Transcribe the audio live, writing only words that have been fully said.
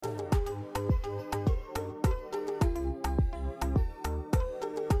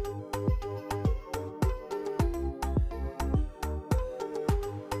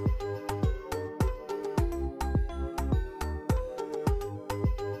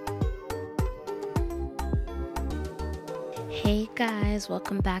Hey guys,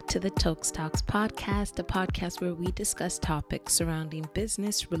 welcome back to the Tokes Talks podcast, a podcast where we discuss topics surrounding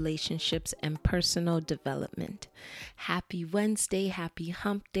business, relationships, and personal development. Happy Wednesday, happy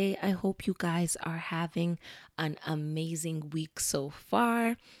hump day. I hope you guys are having an amazing week so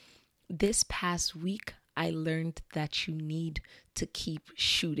far. This past week, I learned that you need to keep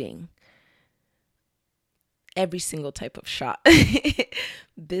shooting every single type of shot.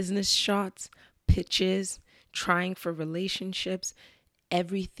 Business shots, pitches, trying for relationships,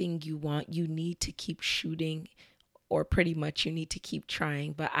 everything you want, you need to keep shooting, or pretty much you need to keep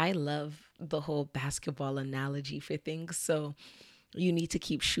trying. But I love the whole basketball analogy for things. So you need to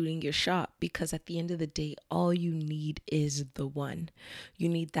keep shooting your shot, because at the end of the day, all you need is the one. You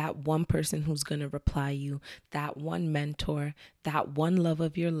need that one person who's going to reply you, that one mentor, that one love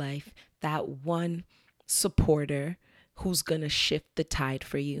of your life, that one supporter who's going to shift the tide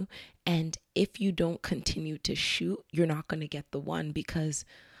for you. And if you don't continue to shoot, you're not going to get the one, because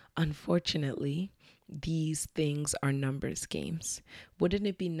unfortunately, these things are numbers games. Wouldn't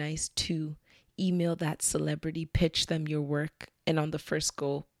it be nice to email that celebrity, pitch them your work, and on the first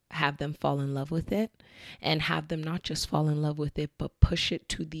go, have them fall in love with it, and have them not just fall in love with it, but push it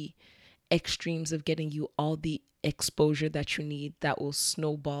to the extremes of getting you all the exposure that you need that will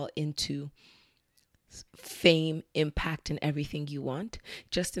snowball into fame, impact, and everything you want?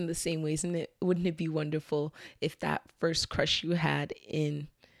 Just in the same ways, wouldn't it be wonderful if that first crush you had in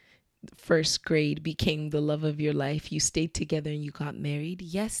first grade became the love of your life, you stayed together and you got married?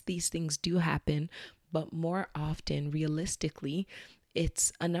 Yes, these things do happen, but more often, realistically,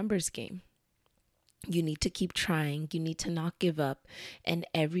 it's a numbers game. You need to keep trying. You need to not give up. And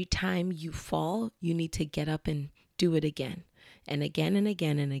every time you fall, you need to get up and do it again and again and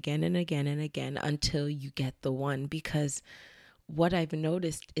again and again and again and again until you get the one. Because what I've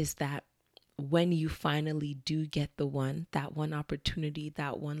noticed is that when you finally do get the one, that one opportunity,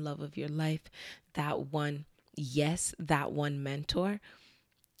 that one love of your life, that one yes, that one mentor,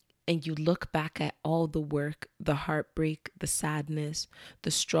 and you look back at all the work, the heartbreak, the sadness,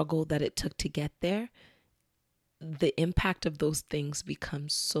 the struggle that it took to get there, the impact of those things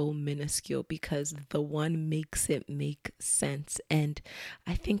becomes so minuscule, because the one makes it make sense. And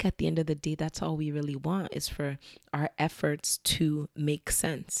I think at the end of the day, that's all we really want, is for our efforts to make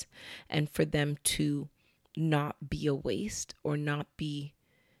sense, and for them to not be a waste, or not be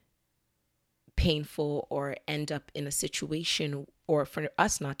painful, or end up in a situation, or for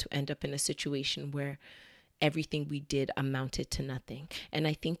us not to end up in a situation where everything we did amounted to nothing. And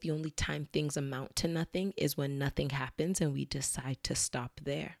I think the only time things amount to nothing is when nothing happens and we decide to stop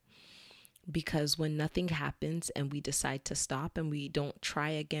there. Because when nothing happens and we decide to stop, and we don't try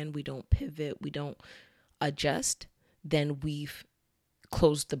again, we don't pivot, we don't adjust, then we've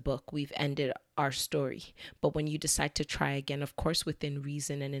closed the book, we've ended our story. But when you decide to try again, of course within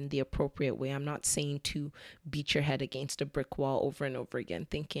reason and in the appropriate way, I'm not saying to beat your head against a brick wall over and over again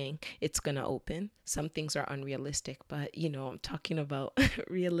thinking it's gonna open. Some things are unrealistic, but I'm talking about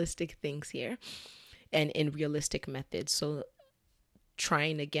realistic things here, and in realistic methods. So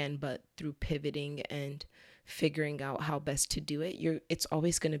trying again, but through pivoting and figuring out how best to do it, it's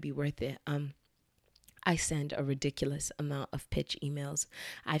always going to be worth it. I send a ridiculous amount of pitch emails.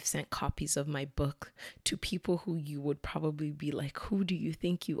 I've sent copies of my book to people who you would probably be like, who do you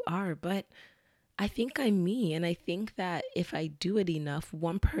think you are? But I think I'm me. And I think that if I do it enough,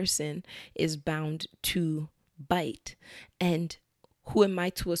 one person is bound to bite. And who am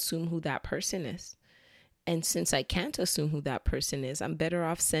I to assume who that person is? And since I can't assume who that person is, I'm better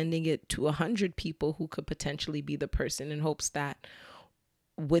off sending it to 100 people who could potentially be the person, in hopes that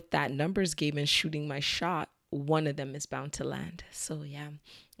with that numbers game and shooting my shot, one of them is bound to land. So yeah,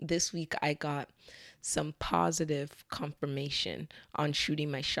 this week I got some positive confirmation on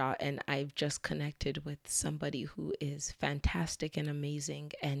shooting my shot, and I've just connected with somebody who is fantastic and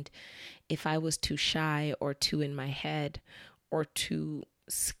amazing. And if I was too shy, or too in my head, or too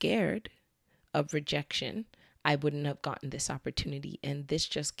scared of rejection, I wouldn't have gotten this opportunity. And this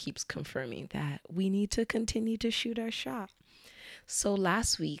just keeps confirming that we need to continue to shoot our shot. So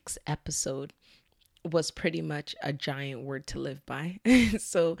last week's episode was pretty much a giant word to live by.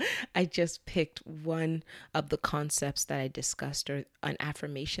 So I just picked one of the concepts that I discussed, or an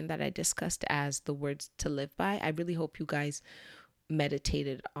affirmation that I discussed, as the words to live by. I really hope you guys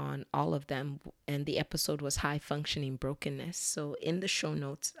meditated on all of them. And the episode was high functioning brokenness. So in the show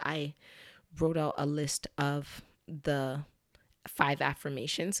notes, I wrote out a list of the 5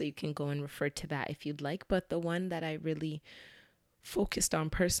 affirmations, so you can go and refer to that if you'd like. But the one that I really focused on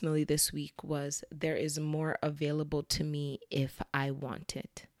personally this week was, there is more available to me if I want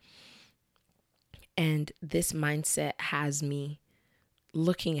it. And this mindset has me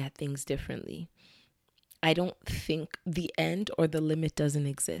looking at things differently. I don't think the end or the limit doesn't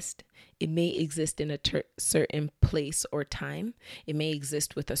exist. It may exist in a certain place or time. It may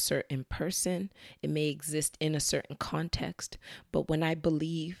exist with a certain person. It may exist in a certain context. But when I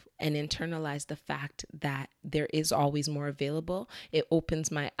believe and internalize the fact that there is always more available, it opens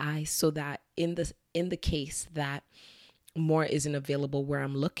my eyes so that in the case that more isn't available where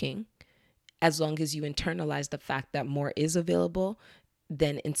I'm looking, as long as you internalize the fact that more is available,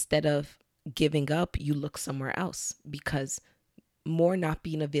 then instead of giving up, you look somewhere else, because more not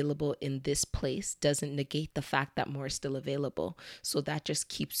being available in this place doesn't negate the fact that more is still available. So that just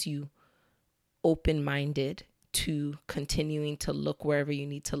keeps you open-minded to continuing to look wherever you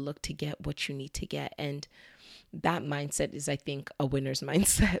need to look to get what you need to get. And that mindset is, I think, a winner's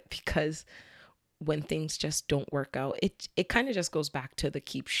mindset, because when things just don't work out, it kind of just goes back to the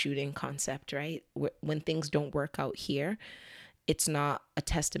keep shooting concept, right? When things don't work out here, it's not a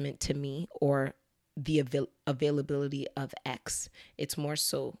testament to me or the availability of X. It's more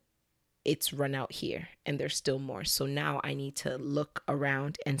so it's run out here and there's still more. So now I need to look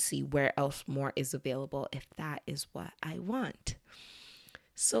around and see where else more is available if that is what I want.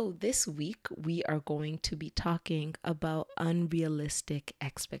 So this week we are going to be talking about unrealistic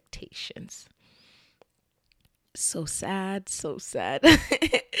expectations. So sad, so sad.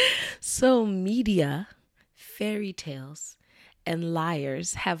 So media, fairy tales, and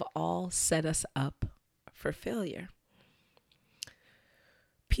liars have all set us up for failure.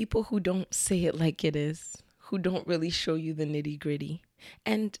 People who don't say it like it is, who don't really show you the nitty-gritty,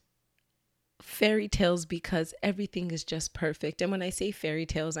 and fairy tales because everything is just perfect. And when I say fairy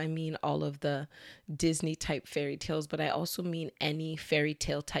tales, I mean all of the Disney type fairy tales, but I also mean any fairy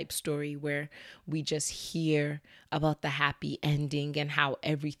tale type story where we just hear about the happy ending and how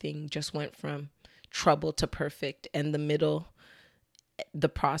everything just went from trouble to perfect, and the middle, the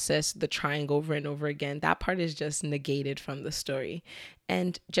process, the trying over and over again, that part is just negated from the story.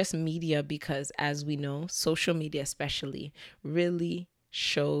 And just media, because as we know, social media especially really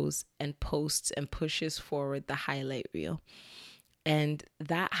shows and posts and pushes forward the highlight reel. And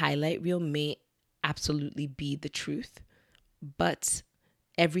that highlight reel may absolutely be the truth, but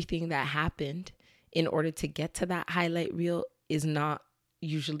everything that happened in order to get to that highlight reel is not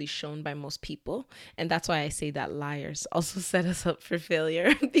usually shown by most people. And that's why I say that liars also set us up for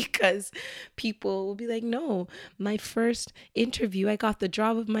failure, because people will be like, no, my first interview, I got the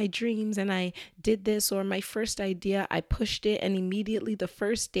job of my dreams and I did this, or my first idea, I pushed it, and immediately the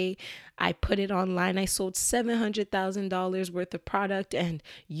first day I put it online, I sold $700,000 worth of product, and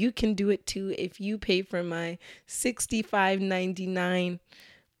you can do it too if you pay for my $65.99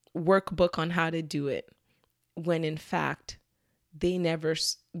 workbook on how to do it. When in fact,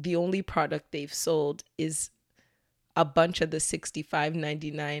 the only product they've sold is a bunch of the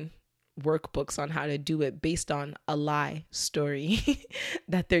 $65.99 workbooks on how to do it based on a lie story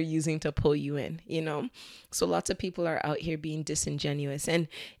that they're using to pull you in, you know? So lots of people are out here being disingenuous. And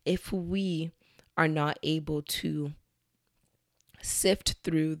if we are not able to sift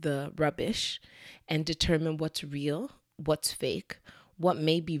through the rubbish and determine what's real, what's fake, what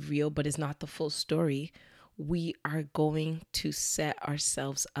may be real but is not the full story, we are going to set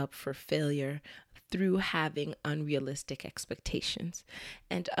ourselves up for failure through having unrealistic expectations.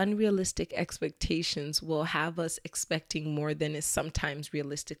 And unrealistic expectations will have us expecting more than is sometimes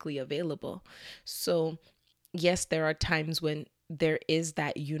realistically available. So yes, there are times when there is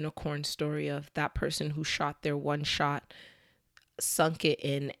that unicorn story of that person who shot their one shot, sunk it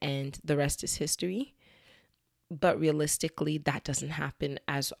in, and the rest is history. But realistically, that doesn't happen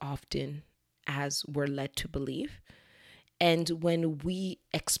as often as we're led to believe. And when we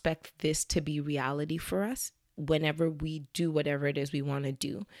expect this to be reality for us, whenever we do whatever it is we want to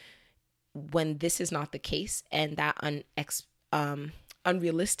do, when this is not the case and that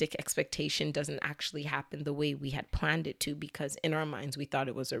unrealistic expectation doesn't actually happen the way we had planned it to, because in our minds we thought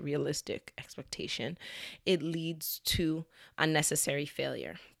it was a realistic expectation, it leads to unnecessary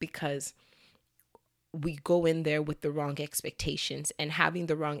failure, because we go in there with the wrong expectations, and having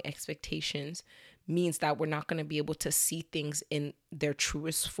the wrong expectations means that we're not going to be able to see things in their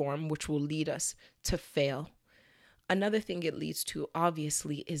truest form, which will lead us to fail. Another thing it leads to,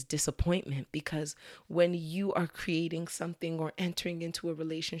 obviously, is disappointment, because when you are creating something or entering into a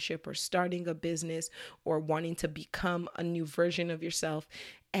relationship or starting a business or wanting to become a new version of yourself,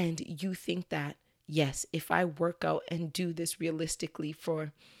 and you think that, yes, if I work out and do this realistically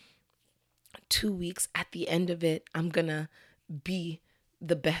for 2 weeks, at the end of it, I'm gonna be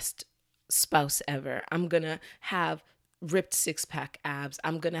the best spouse ever. I'm gonna have ripped six-pack abs.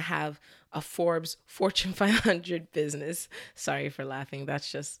 I'm going to have a Forbes Fortune 500 business. Sorry for laughing.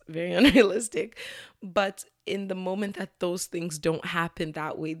 That's just very unrealistic. But in the moment that those things don't happen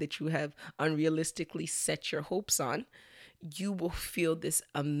that way that you have unrealistically set your hopes on, you will feel this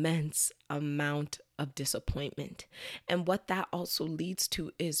immense amount of disappointment. And what that also leads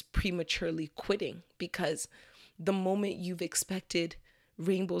to is prematurely quitting, because the moment you've expected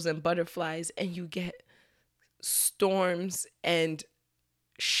rainbows and butterflies and you get storms and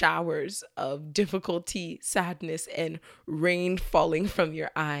showers of difficulty, sadness, and rain falling from your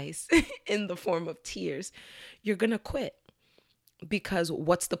eyes in the form of tears, you're going to quit. Because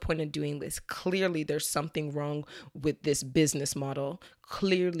what's the point of doing this? Clearly, there's something wrong with this business model.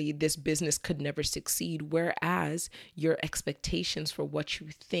 Clearly, this business could never succeed. Whereas your expectations for what you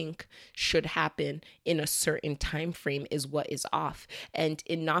think should happen in a certain time frame is what is off. And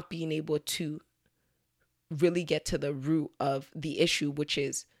in not being able to really get to the root of the issue, which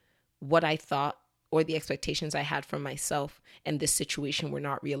is what I thought or the expectations I had for myself and this situation were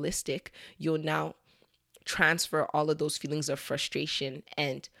not realistic, you'll now transfer all of those feelings of frustration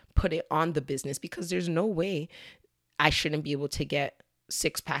and put it on the business, because there's no way I shouldn't be able to get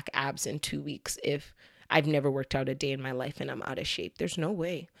six-pack abs in 2 weeks if I've never worked out a day in my life and I'm out of shape. There's no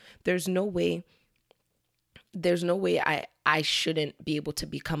way I shouldn't be able to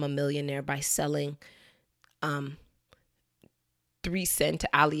become a millionaire by selling 3-cent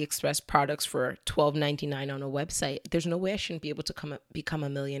AliExpress products for $12.99 on a website. There's no way I shouldn't be able to become a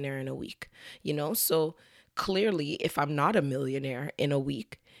millionaire in a week, So clearly, if I'm not a millionaire in a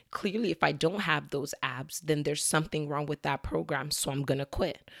week, clearly if I don't have those abs, then there's something wrong with that program, so I'm going to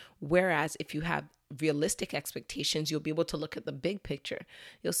quit. Whereas if you have realistic expectations, you'll be able to look at the big picture.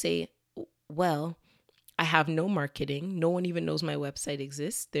 You'll say, well, I have no marketing. No one even knows my website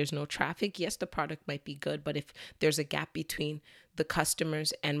exists. There's no traffic. Yes, the product might be good, but if there's a gap between the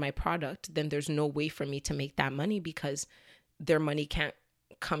customers and my product, then there's no way for me to make that money, because their money can't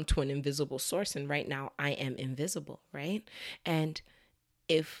come to an invisible source. And right now I am invisible, right? And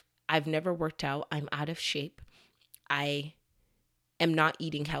if I've never worked out, I'm out of shape, I am not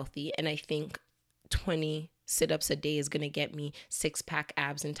eating healthy, and I think 20 sit-ups a day is going to get me six-pack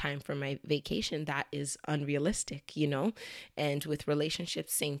abs in time for my vacation, that is unrealistic, And with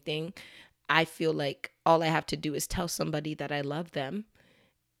relationships, same thing. I feel like all I have to do is tell somebody that I love them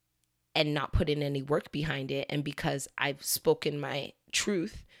and not put in any work behind it. And because I've spoken my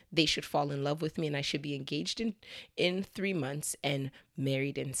truth, they should fall in love with me, and I should be engaged in 3 months and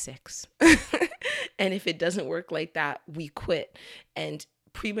married in 6. And if it doesn't work like that, we quit. And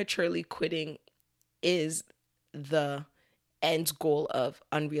prematurely quitting is the end goal of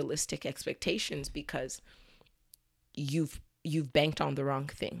unrealistic expectations, because you've banked on the wrong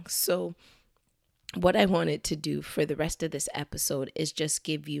thing. So what I wanted to do for the rest of this episode is just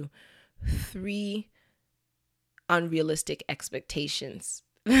give you 3 unrealistic expectations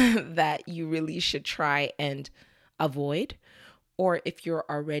that you really should try and avoid. Or if you're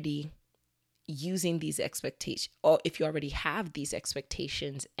already using these expectations, or if you already have these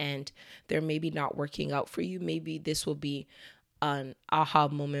expectations and they're maybe not working out for you, maybe this will be an aha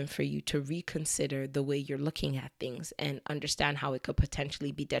moment for you to reconsider the way you're looking at things and understand how it could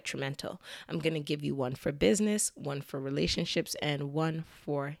potentially be detrimental. I'm going to give you one for business, one for relationships, and one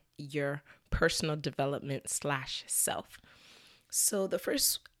for your personal development / self. So the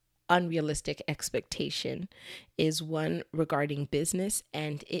first unrealistic expectation is one regarding business,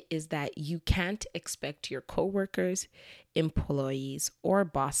 and it is that you can't expect your coworkers, employees, or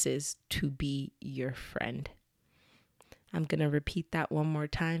bosses to be your friend. I'm going to repeat that one more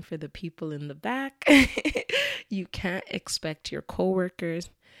time for the people in the back. You can't expect your coworkers,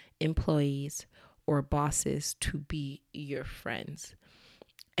 employees, or bosses to be your friends.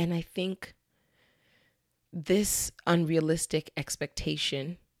 And I think this unrealistic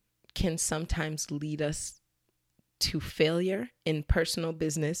expectation can sometimes lead us to failure in personal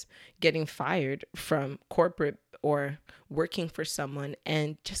business, getting fired from corporate or working for someone,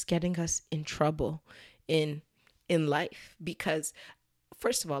 and just getting us in trouble in life. Because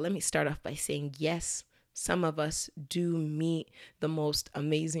first of all, let me start off by saying, yes, some of us do meet the most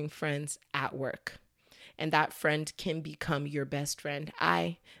amazing friends at work, and that friend can become your best friend.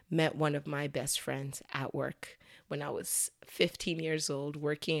 I met one of my best friends at work when I was 15 years old,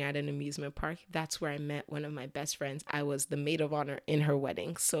 working at an amusement park. That's where I met one of my best friends. I was the maid of honor in her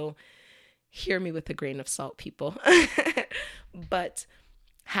wedding. So hear me with a grain of salt, people. But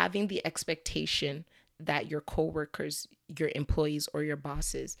having the expectation that your coworkers, your employees, or your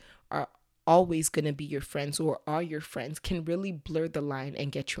bosses are always going to be your friends or are your friends can really blur the line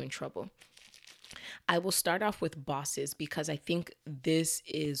and get you in trouble. I will start off with bosses because I think this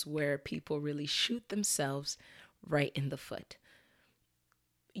is where people really shoot themselves right in the foot.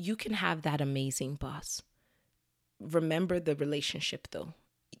 You can have that amazing boss. Remember the relationship though.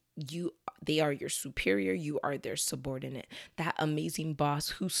 They are your superior, you are their subordinate. That amazing boss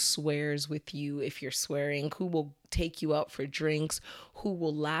who swears with you if you're swearing, who will take you out for drinks, who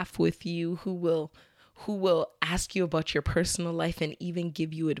will laugh with you, who will ask you about your personal life and even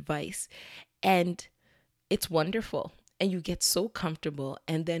give you advice. And it's wonderful. And you get so comfortable,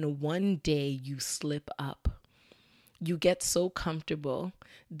 and then one day you slip up. You get so comfortable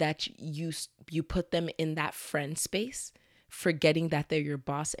that you put them in that friend space, forgetting that they're your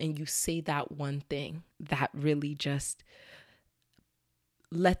boss, and you say that one thing that really just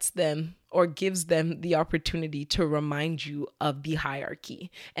lets them or gives them the opportunity to remind you of the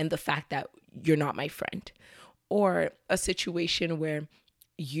hierarchy and the fact that you're not my friend. Or a situation where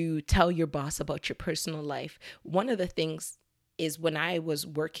you tell your boss about your personal life. One of the things is when I was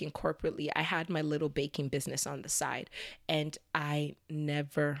working corporately, I had my little baking business on the side, and I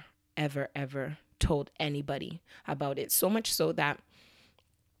never, ever, ever told anybody about it. So much so that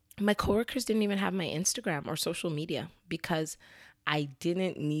my coworkers didn't even have my Instagram or social media because I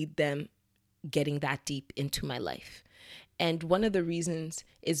didn't need them getting that deep into my life. And one of the reasons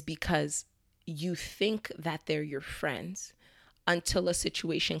is because you think that they're your friends until a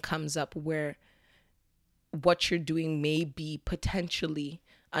situation comes up where what you're doing may be potentially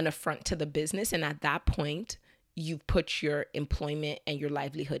an affront to the business. And at that point, you've put your employment and your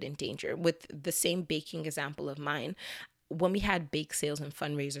livelihood in danger. With the same baking example of mine, when we had bake sales and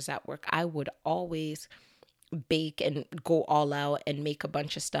fundraisers at work, I would always bake and go all out and make a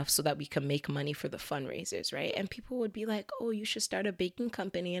bunch of stuff so that we can make money for the fundraisers, right? And people would be like, oh, you should start a baking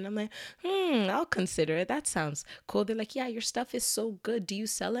company. And I'm like, I'll consider it. That sounds cool. They're like, yeah, your stuff is so good. Do you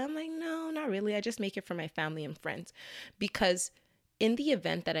sell it? I'm like, no, not really. I just make it for my family and friends. Because in the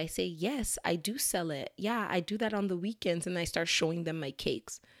event that I say, yes, I do sell it. Yeah, I do that on the weekends, and I start showing them my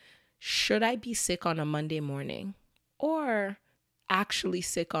cakes. Should I be sick on a Monday morning or actually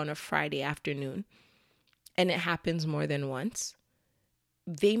sick on a Friday afternoon? And it happens more than once,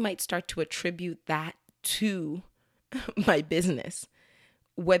 they might start to attribute that to my business,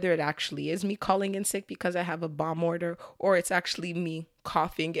 whether it actually is me calling in sick because I have a bomb order, or it's actually me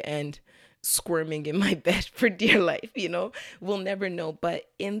coughing and squirming in my bed for dear life. We'll never know. But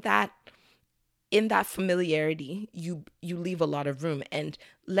in that familiarity, you leave a lot of room. And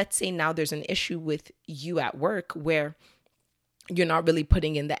let's say now there's an issue with you at work where you're not really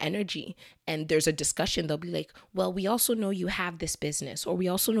putting in the energy, and there's a discussion. They'll be like, well, we also know you have this business, or we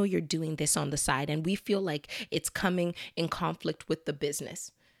also know you're doing this on the side, and we feel like it's coming in conflict with the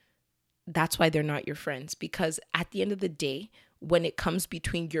business. That's why they're not your friends, because at the end of the day, when it comes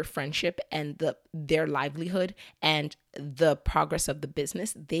between your friendship and their livelihood and the progress of the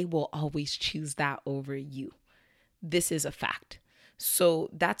business, they will always choose that over you. This is a fact. So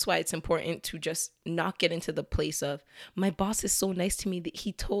that's why it's important to just not get into the place of, my boss is so nice to me that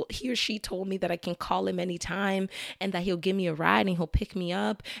he or she told me that I can call him anytime and that he'll give me a ride and he'll pick me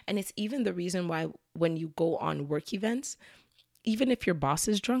up. And it's even the reason why when you go on work events, even if your boss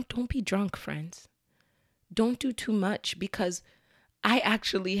is drunk, don't be drunk, friends. Don't do too much, because I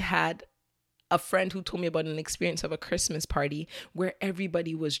actually had a friend who told me about an experience of a Christmas party where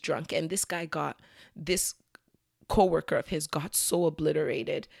everybody was drunk, and this coworker of his got so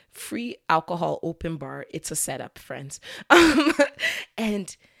obliterated. Free alcohol, open bar. It's a setup, friends.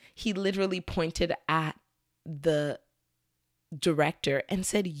 And he literally pointed at the director and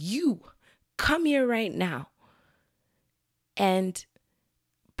said, "You come here right now." And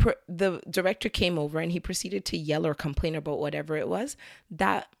the director came over and he proceeded to yell or complain about whatever it was.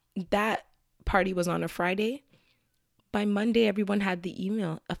 That party was on a Friday. By Monday, everyone had the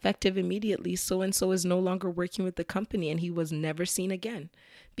email effective immediately. So-and-so is no longer working with the company, and he was never seen again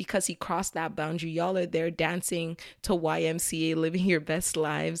because he crossed that boundary. Y'all are there dancing to YMCA, living your best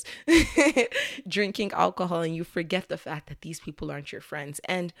lives, drinking alcohol, and you forget the fact that these people aren't your friends.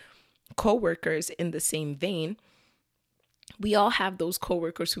 And coworkers in the same vein, we all have those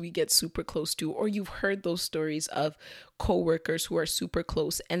coworkers who we get super close to, or you've heard those stories of coworkers who are super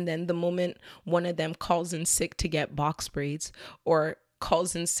close. And then the moment one of them calls in sick to get box braids or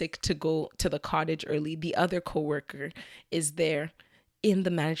calls in sick to go to the cottage early, the other coworker is there in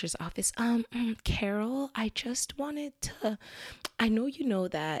the manager's office. Carol, I just wanted to, I know you know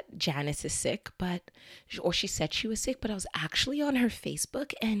that Janice is sick, or she said she was sick, but I was actually on her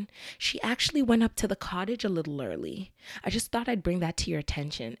Facebook and she actually went up to the cottage a little early. I just thought I'd bring that to your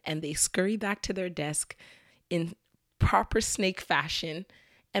attention. And they scurry back to their desk in proper snake fashion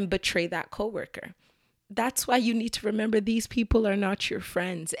and betray that coworker. That's why you need to remember these people are not your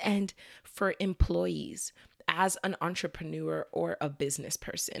friends. And for employees, as an entrepreneur or a business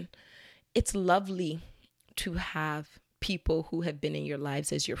person, it's lovely to have people who have been in your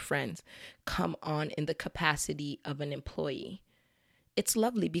lives as your friends come on in the capacity of an employee. It's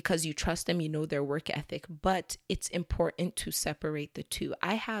lovely because you trust them, you know their work ethic, but it's important to separate the two.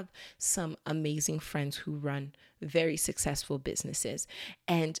 I have some amazing friends who run very successful businesses.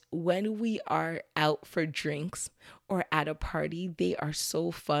 And when we are out for drinks or at a party, they are so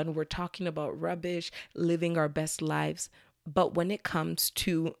fun. We're talking about rubbish, living our best lives. But when it comes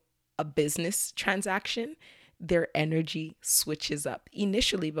to a business transaction, their energy switches up.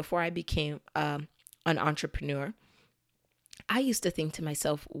 Initially, before I became an entrepreneur, I used to think to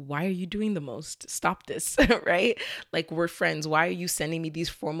myself, why are you doing the most? Stop this, right? Like, we're friends. Why are you sending me these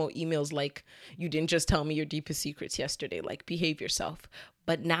formal emails like you didn't just tell me your deepest secrets yesterday? Like, behave yourself.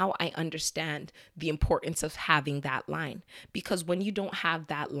 But now I understand the importance of having that line, because when you don't have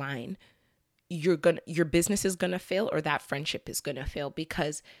that line, your business is going to fail, or that friendship is going to fail.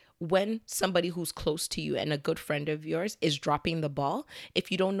 Because when somebody who's close to you and a good friend of yours is dropping the ball,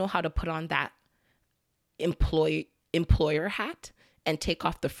 if you don't know how to put on that employer hat and take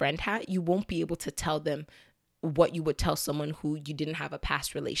off the friend hat, you won't be able to tell them what you would tell someone who you didn't have a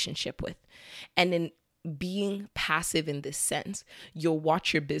past relationship with. And in being passive in this sense, you'll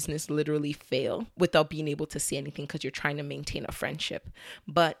watch your business literally fail without being able to see anything because you're trying to maintain a friendship.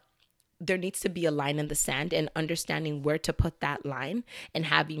 But there needs to be a line in the sand, and understanding where to put that line and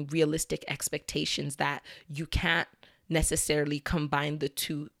having realistic expectations that you can't necessarily combine the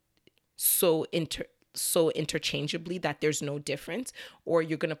two so interchangeably that there's no difference, or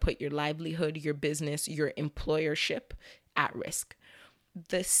you're going to put your livelihood, your business, your employership at risk.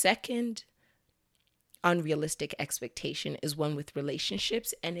 The second unrealistic expectation is one with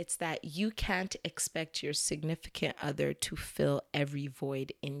relationships, and it's that you can't expect your significant other to fill every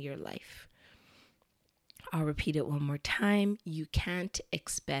void in your life. I'll repeat it one more time. You can't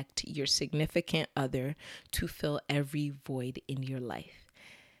expect your significant other to fill every void in your life.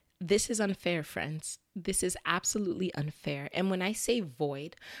 This is unfair, friends. This is absolutely unfair. And when I say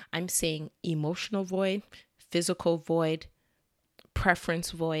void, I'm saying emotional void, physical void,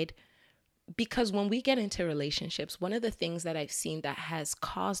 preference void. Because when we get into relationships, one of the things that I've seen that has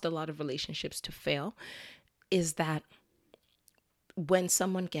caused a lot of relationships to fail is that when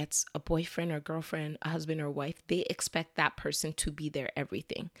someone gets a boyfriend or girlfriend, a husband or wife, they expect that person to be their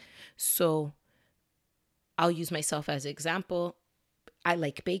everything. So I'll use myself as an example. I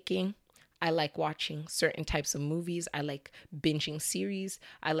like baking. I like watching certain types of movies. I like binging series.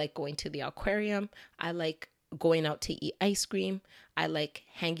 I like going to the aquarium. I like going out to eat ice cream. I like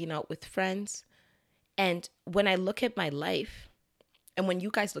hanging out with friends. And when I look at my life, and when you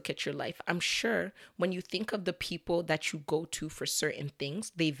guys look at your life, I'm sure when you think of the people that you go to for certain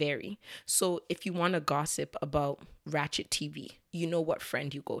things, they vary. So if you want to gossip about Ratchet TV, you know what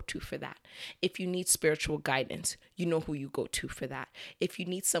friend you go to for that. If you need spiritual guidance, you know who you go to for that. If you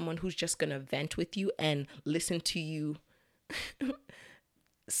need someone who's just going to vent with you and listen to you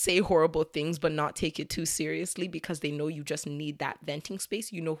say horrible things but not take it too seriously because they know you just need that venting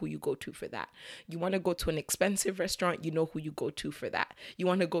space, you know who you go to for that. You want to go to an expensive restaurant, you know who you go to for that. You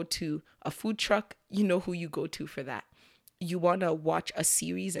want to go to a food truck, you know who you go to for that. You want to watch a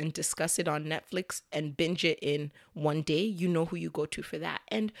series and discuss it on Netflix and binge it in one day, you know who you go to for that.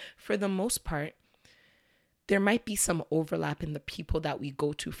 And for the most part, there might be some overlap in the people that we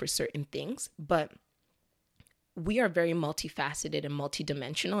go to for certain things, but we are very multifaceted and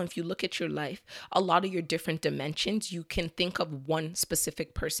multidimensional. If you look at your life, a lot of your different dimensions, you can think of one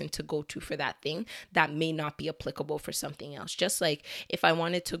specific person to go to for that thing that may not be applicable for something else. Just like if I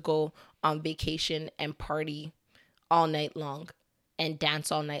wanted to go on vacation and party all night long and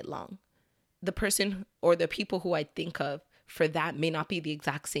dance all night long, the person or the people who I think of for that may not be the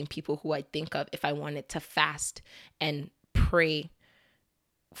exact same people who I think of if I wanted to fast and pray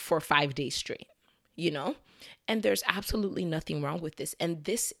for 5 days straight, you know? And there's absolutely nothing wrong with this. And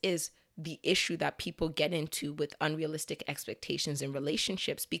this is the issue that people get into with unrealistic expectations in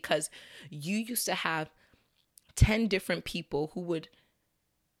relationships, because you used to have 10 different people who would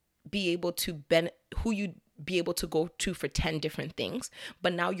be able to who you'd be able to go to for 10 different things.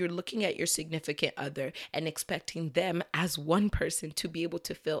 But now you're looking at your significant other and expecting them as one person to be able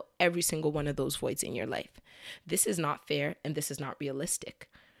to fill every single one of those voids in your life. This is not fair, and this is not realistic,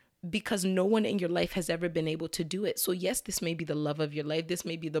 because no one in your life has ever been able to do it. So yes, this may be the love of your life. This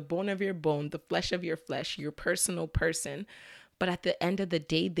may be the bone of your bone, the flesh of your flesh, your personal person. But at the end of the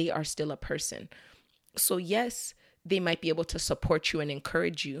day, they are still a person. So yes, they might be able to support you and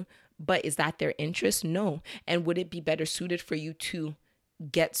encourage you, But is that their interest? No. And would it be better suited for you to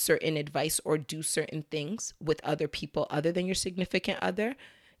get certain advice or do certain things with other people other than your significant other?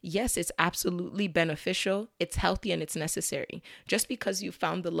 Yes, it's absolutely beneficial, it's healthy, and it's necessary. Just because you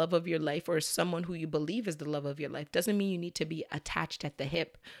found the love of your life or someone who you believe is the love of your life doesn't mean you need to be attached at the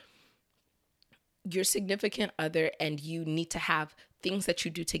hip. Your significant other and you need to have things that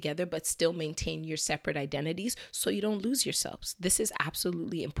you do together, but still maintain your separate identities so you don't lose yourselves. This is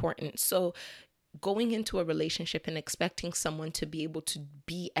absolutely important. So going into a relationship and expecting someone to be able to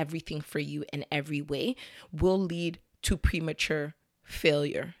be everything for you in every way will lead to premature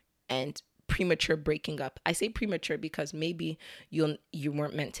failure and premature breaking up. I say premature because maybe you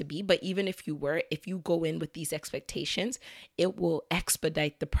weren't meant to be, but even if you were, if you go in with these expectations, it will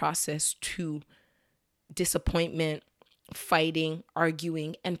expedite the process to disappointment, fighting,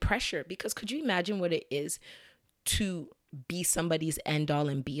 arguing, and pressure. Because could you imagine what it is to be somebody's end all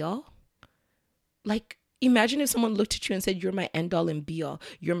and be all? Like, imagine if someone looked at you and said, you're my end all and be all.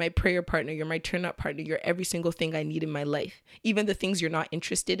 You're my prayer partner. You're my turn up partner. You're every single thing I need in my life. Even the things you're not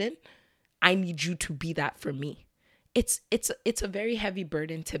interested in, I need you to be that for me. It's a very heavy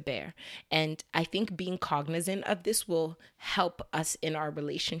burden to bear. And I think being cognizant of this will help us in our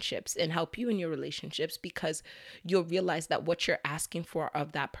relationships and help you in your relationships, because you'll realize that what you're asking for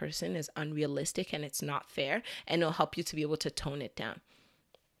of that person is unrealistic and it's not fair. And it'll help you to be able to tone it down.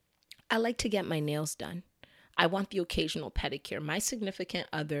 I like to get my nails done. I want the occasional pedicure. My significant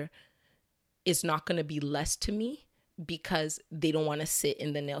other is not going to be less to me because they don't want to sit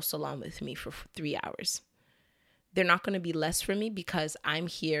in the nail salon with me for 3 hours. They're not going to be less for me because I'm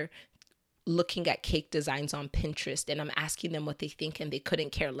here looking at cake designs on Pinterest and I'm asking them what they think and they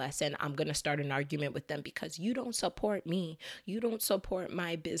couldn't care less. And I'm going to start an argument with them because you don't support me. You don't support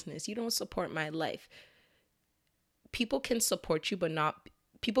my business. You don't support my life. People can support you,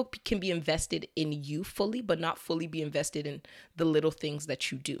 people can be invested in you fully, but not fully be invested in the little things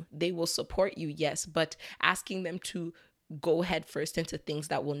that you do. They will support you, yes, but asking them to go head first into things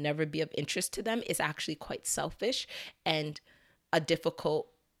that will never be of interest to them is actually quite selfish and a difficult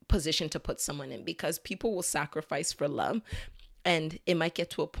position to put someone in, because people will sacrifice for love. And it might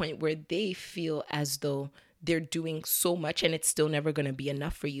get to a point where they feel as though they're doing so much and it's still never going to be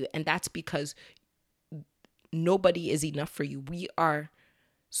enough for you. And that's because nobody is enough for you. We are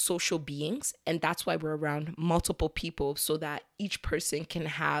social beings, and that's why we're around multiple people, so that each person can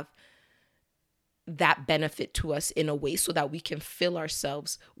have that benefit to us in a way so that we can fill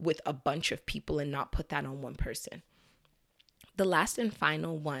ourselves with a bunch of people and not put that on one person. The last and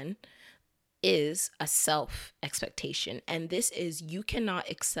final one is a self expectation, and this is you cannot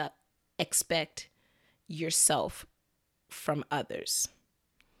expect yourself from others.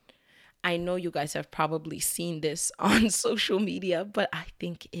 I know you guys have probably seen this on social media, but I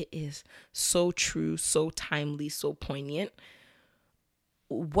think it is so true, so timely, so poignant.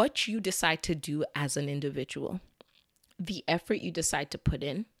 What you decide to do as an individual, the effort you decide to put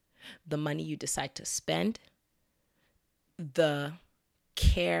in, the money you decide to spend, the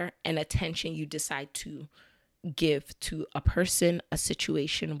care and attention you decide to give to a person, a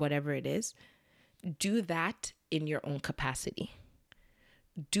situation, whatever it is, do that in your own capacity.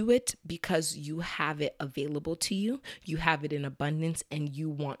 Do it because you have it available to you, you have it in abundance, and you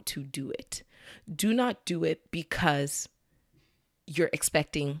want to do it. Do not do it because you're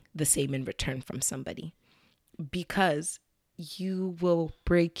expecting the same in return from somebody, because you will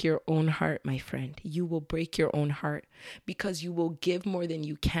break your own heart, my friend. You will break your own heart because you will give more than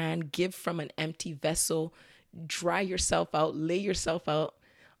you can, give from an empty vessel, dry yourself out, lay yourself out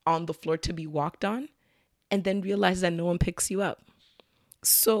on the floor to be walked on, and then realize that no one picks you up.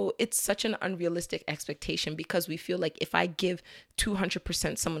 So it's such an unrealistic expectation because we feel like if I give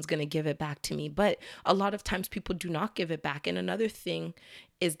 200%, someone's going to give it back to me. But a lot of times people do not give it back. And another thing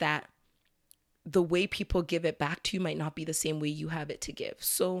is that the way people give it back to you might not be the same way you have it to give.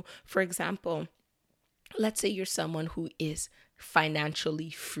 So, for example, let's say you're someone who is financially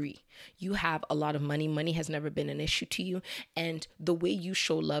free. You have a lot of money. Money has never been an issue to you. And the way you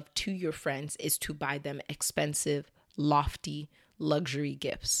show love to your friends is to buy them expensive, lofty, luxury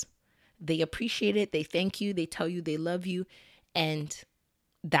gifts. They appreciate it. They thank you. They tell you they love you. And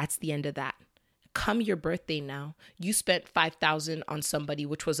that's the end of that. Come your birthday now, you spent $5,000 on somebody,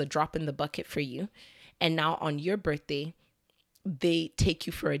 which was a drop in the bucket for you. And now on your birthday, they take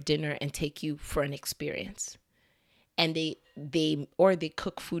you for a dinner and take you for an experience. And they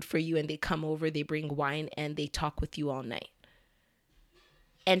cook food for you and they come over, they bring wine and they talk with you all night.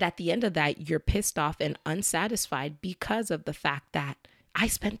 And at the end of that, you're pissed off and unsatisfied because of the fact that I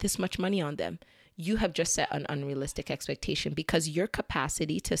spent this much money on them. you have just set an unrealistic expectation, because your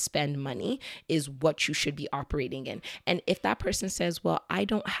capacity to spend money is what you should be operating in. And if that person says, well, I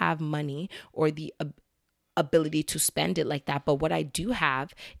don't have money or the ability to spend it like that, but what I do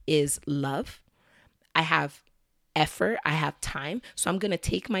have is love, I have effort, I have time. So I'm going to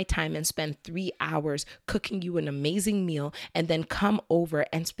take my time and spend 3 hours cooking you an amazing meal, and then come over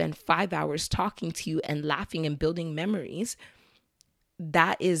and spend 5 hours talking to you and laughing and building memories.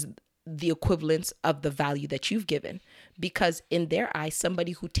 That is the equivalence of the value that you've given. Because in their eyes,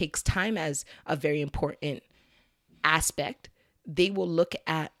 somebody who takes time as a very important aspect, they will look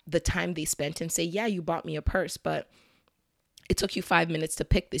at the time they spent and say, yeah, you bought me a purse, but it took you 5 minutes to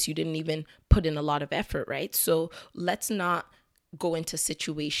pick this. You didn't even put in a lot of effort, right? So let's not go into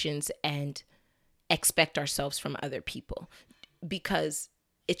situations and expect ourselves from other people, because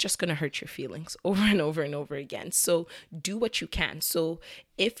it's just going to hurt your feelings over and over and over again. So do what you can. So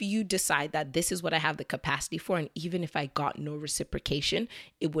if you decide that this is what I have the capacity for, and even if I got no reciprocation,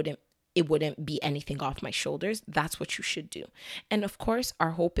 it wouldn't be anything off my shoulders, that's what you should do. And of course,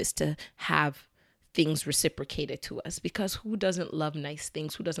 our hope is to have things reciprocated to us, because who doesn't love nice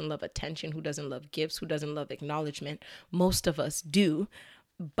things? Who doesn't love attention? Who doesn't love gifts? Who doesn't love acknowledgement? Most of us do.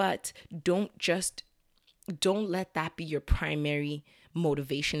 But don't let that be your primary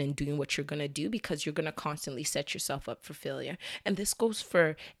motivation in doing what you're going to do, because you're going to constantly set yourself up for failure. And this goes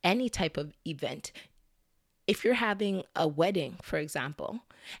for any type of event. If you're having a wedding, for example,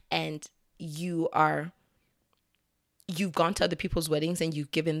 and you've gone to other people's weddings and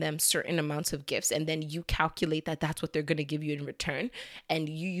you've given them certain amounts of gifts, and then you calculate that that's what they're going to give you in return, and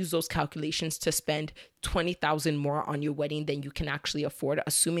you use those calculations to spend 20,000 more on your wedding than you can actually afford,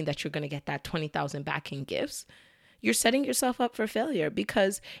 assuming that you're going to get that 20,000 back in gifts, you're setting yourself up for failure.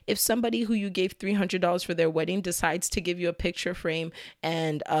 Because if somebody who you gave $300 for their wedding decides to give you a picture frame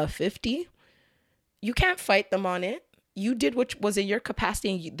and a 50, you can't fight them on it. You did what was in your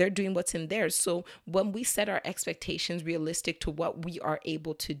capacity, and they're doing what's in theirs. So when we set our expectations realistic to what we are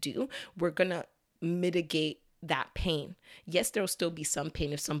able to do, we're going to mitigate that pain. Yes, there'll still be some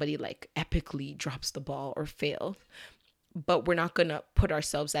pain if somebody like epically drops the ball or fails, but we're not going to put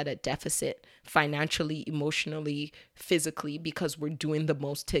ourselves at a deficit financially, emotionally, physically, because we're doing the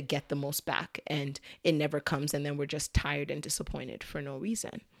most to get the most back, and it never comes. And then we're just tired and disappointed for no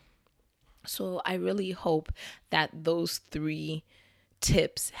reason. So I really hope that those 3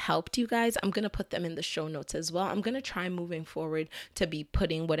 tips helped you guys. I'm going to put them in the show notes as well. I'm going to try moving forward to be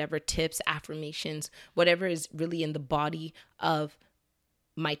putting whatever tips, affirmations, whatever is really in the body of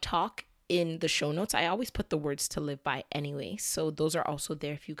my talk in the show notes. I always put the words to live by anyway. So those are also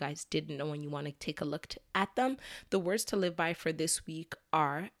there if you guys didn't know and you want to take a look at them. The words to live by for this week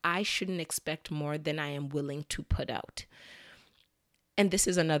are, I shouldn't expect more than I am willing to put out. And this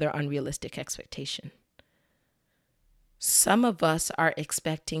is another unrealistic expectation. Some of us are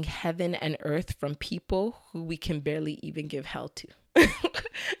expecting heaven and earth from people who we can barely even give hell to.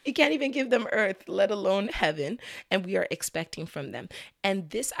 You can't even give them earth, let alone heaven, and we are expecting from them. And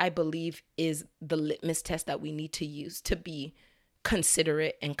this, I believe, is the litmus test that we need to use to be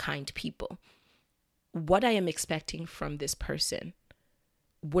considerate and kind people. What I am expecting from this person,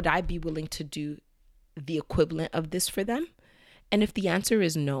 would I be willing to do the equivalent of this for them? And if the answer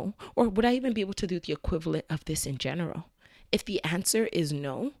is no, or would I even be able to do the equivalent of this in general? If the answer is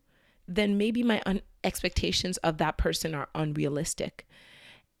no, then maybe my expectations of that person are unrealistic.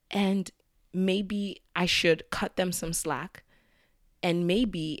 And maybe I should cut them some slack. And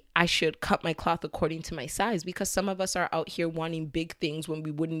maybe I should cut my cloth according to my size, because some of us are out here wanting big things when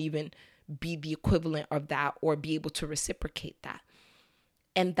we wouldn't even be the equivalent of that or be able to reciprocate that.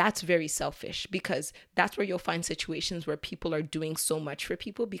 And that's very selfish, because that's where you'll find situations where people are doing so much for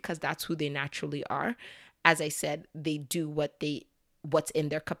people because that's who they naturally are. As I said, they do what's in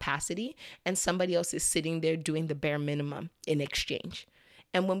their capacity, and somebody else is sitting there doing the bare minimum in exchange.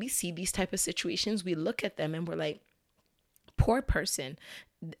 And when we see these type of situations, we look at them and we're like, poor person.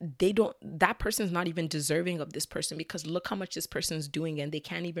 That person's not even deserving of this person, because look how much this person's doing, and they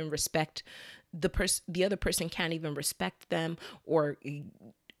can't even respect the other person can't even respect them or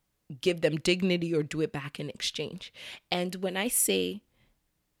give them dignity or do it back in exchange. And when I say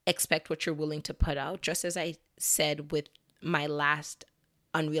expect what you're willing to put out, just as I said with my last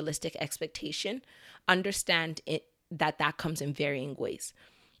unrealistic expectation, understand that comes in varying ways.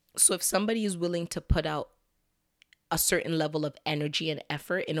 So if somebody is willing to put out a certain level of energy and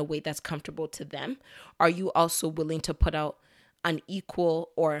effort in a way that's comfortable to them, are you also willing to put out an equal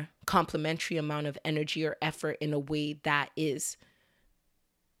or complementary amount of energy or effort in a way that is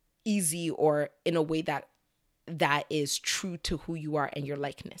easy, or in a way that that is true to who you are and your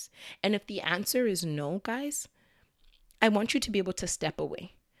likeness? And if the answer is no, guys, I want you to be able to step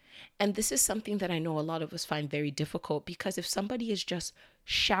away. And this is something that I know a lot of us find very difficult, because if somebody is just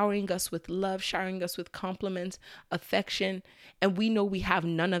showering us with love, showering us with compliments, affection, and we know we have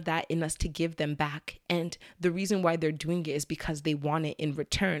none of that in us to give them back, and the reason why they're doing it is because they want it in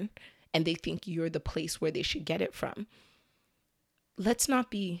return and they think you're the place where they should get it from. Let's not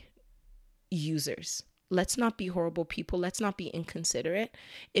be users. Let's not be horrible people. Let's not be inconsiderate.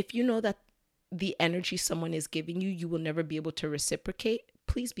 If you know that the energy someone is giving you, you will never be able to reciprocate,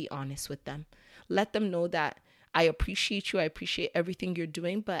 please be honest with them. Let them know that I appreciate you. I appreciate everything you're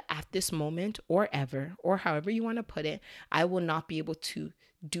doing. But at this moment or ever, or however you want to put it, I will not be able to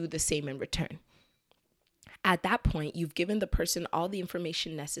do the same in return. At that point, you've given the person all the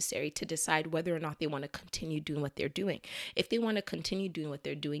information necessary to decide whether or not they want to continue doing what they're doing. If they want to continue doing what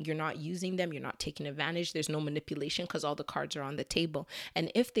they're doing, you're not using them, you're not taking advantage, there's no manipulation because all the cards are on the table.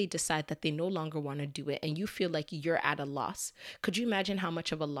 And if they decide that they no longer want to do it and you feel like you're at a loss, could you imagine how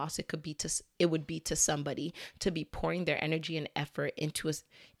much of a loss it would be to somebody to be pouring their energy and effort into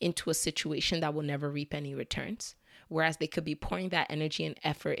a situation that will never reap any returns? Whereas they could be pouring that energy and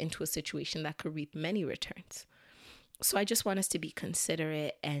effort into a situation that could reap many returns. So I just want us to be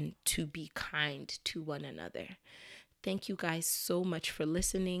considerate and to be kind to one another. Thank you guys so much for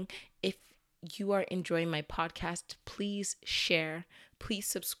listening. If you are enjoying my podcast, please share, please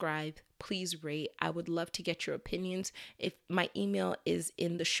subscribe, please rate. I would love to get your opinions. If my email is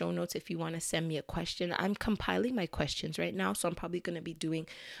in the show notes, if you want to send me a question. I'm compiling my questions right now, so I'm probably going to be doing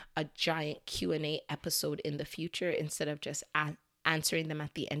a giant Q&A episode in the future instead of just answering them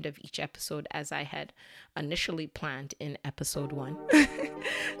at the end of each episode as I had initially planned in episode 1.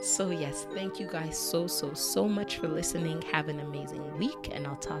 So yes, thank you guys so much for listening. Have an amazing week, and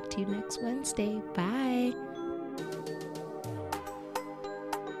I'll talk to you next Wednesday. Bye.